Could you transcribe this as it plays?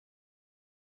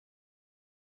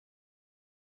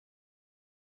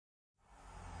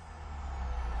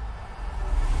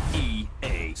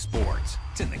EA Sports.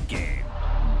 It's in the game.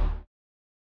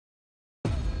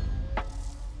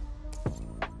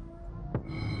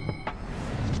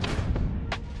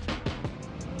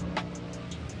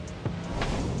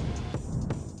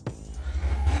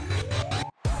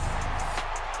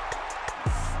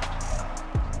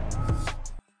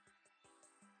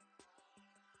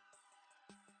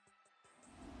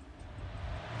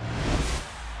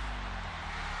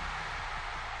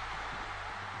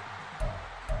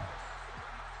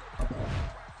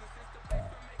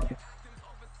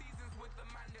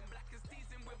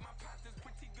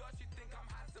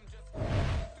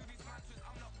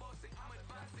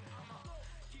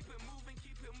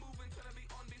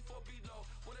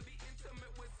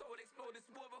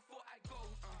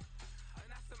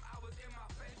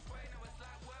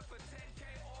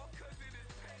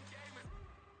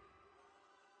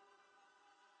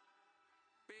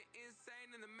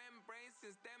 Insane in the membrane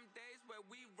since them days where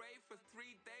we raved for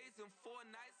 3 days and 4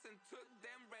 nights and took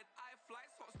them red eye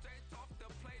flights, hot straight off the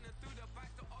plane and through the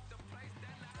back door of the place.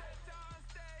 Then I head on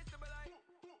stage, they were like,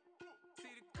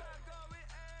 see the crowd going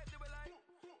ahead, they were like,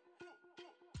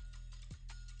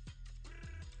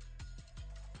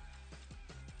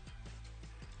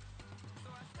 so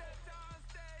I stepped on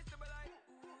stage, they were like,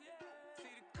 ooh yeah,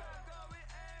 see the crowd going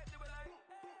ahead, they were like,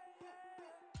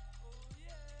 oh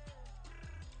yeah.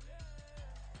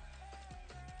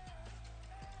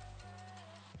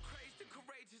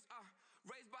 Courageous,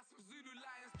 raised by some Zulu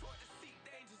lions, taught to seek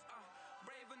dangers,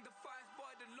 brave and defiant,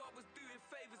 boy, the Lord was doing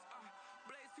favors,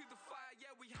 blaze through the fire,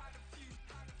 yeah, we had a few,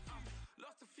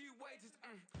 lost a few wages,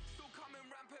 still coming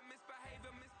rampant,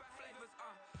 misbehavior, flavors,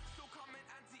 still coming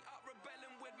anti-up,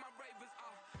 rebelling with my ravers,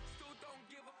 still don't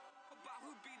give a about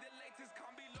who be the latest,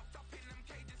 can't be locked up in them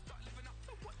cages, start living up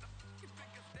to what the you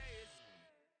think a day is.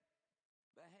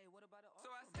 But hey, what about it? So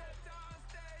I stepped on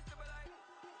stage, they were like,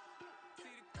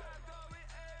 see the crowd going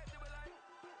ahead, they were like,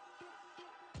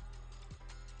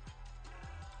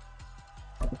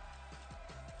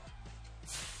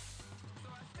 so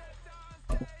I stepped on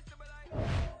stage, they were like,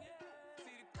 oh yeah,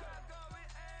 see the crowd going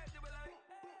ahead, they were like,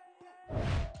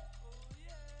 oh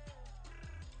yeah,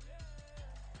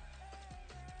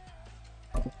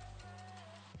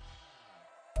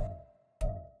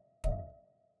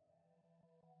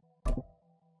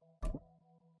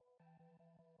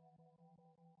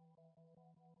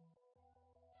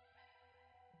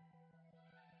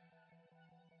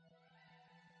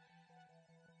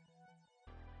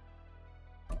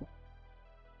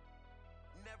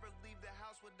 Never leave the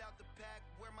house without the pack.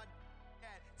 Where my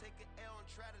at? Take an L and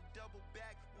try to double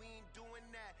back. We ain't doing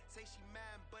that. Say she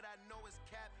mad, but I know it's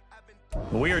cap. I've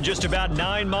been. We are just about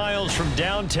 9 miles from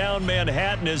downtown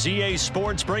Manhattan as EA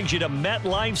Sports brings you to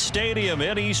MetLife Stadium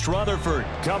in East Rutherford.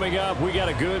 Coming up, we got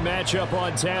a good matchup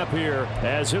on tap here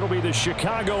as it'll be the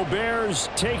Chicago Bears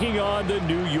taking on the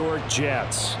New York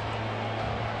Jets.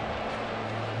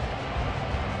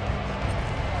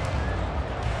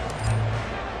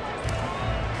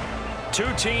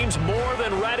 Two teams more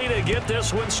than ready to get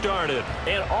this one started.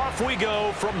 And off we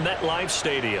go from MetLife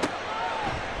Stadium.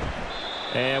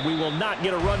 And we will not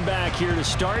get a run back here to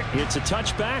start. It's a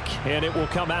touchback, and it will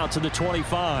come out to the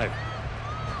 25.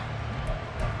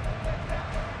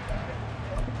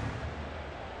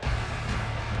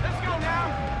 let's go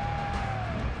now.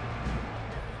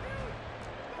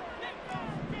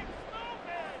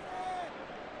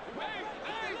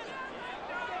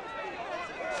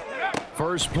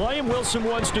 First play, and Wilson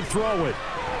wants to throw it.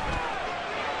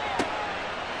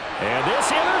 And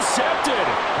this intercepted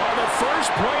on the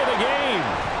first play of the game.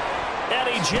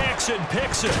 Eddie Jackson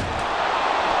picks it.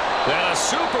 And a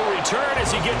super return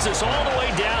as he gets us all the way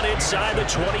down inside the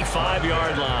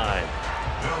 25-yard line.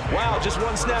 Wow, just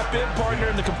one snap in, partner,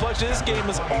 and the complexion of this game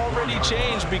has already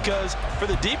changed because for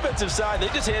the defensive side, they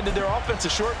just handed their offense a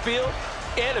short field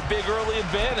and a big early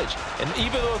advantage. And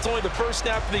even though it's only the first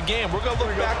snap of the game, we're going to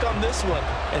look back on this one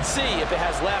and see if it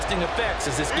has lasting effects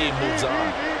as this game moves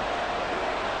on.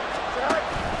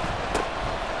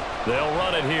 They'll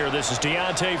run it here. This is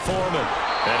Deontay Foreman.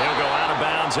 And he'll go out of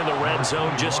bounds in the red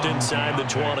zone just inside the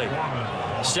 20.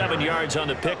 7 yards on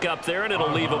the pickup there, and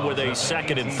it'll leave him with a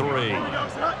 2nd and 3. A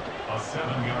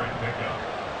 7-yard pickup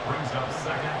brings up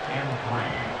 2nd and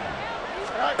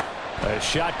 3. A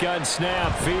shotgun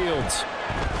snap, Fields.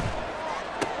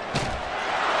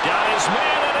 Got his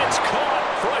man, and it's caught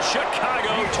for a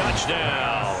Chicago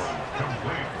touchdown.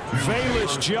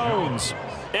 Velus Jones,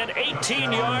 an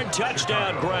 18-yard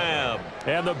touchdown grab.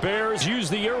 And the Bears use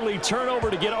the early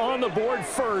turnover to get on the board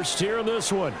first here in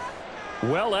this one.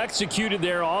 Well executed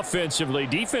there offensively.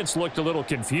 Defense looked a little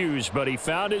confused, but he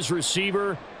found his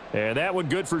receiver, and that one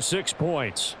good for 6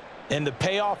 points. And the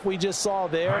payoff we just saw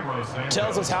there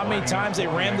tells us how many times they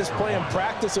ran this play in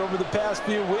practice over the past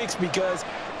few weeks, because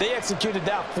they executed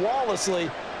that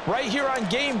flawlessly right here on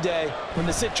game day when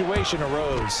the situation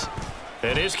arose.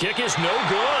 And his kick is no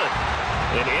good.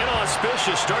 An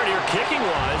inauspicious start here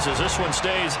kicking-wise as this one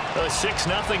stays a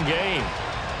 6-0 game.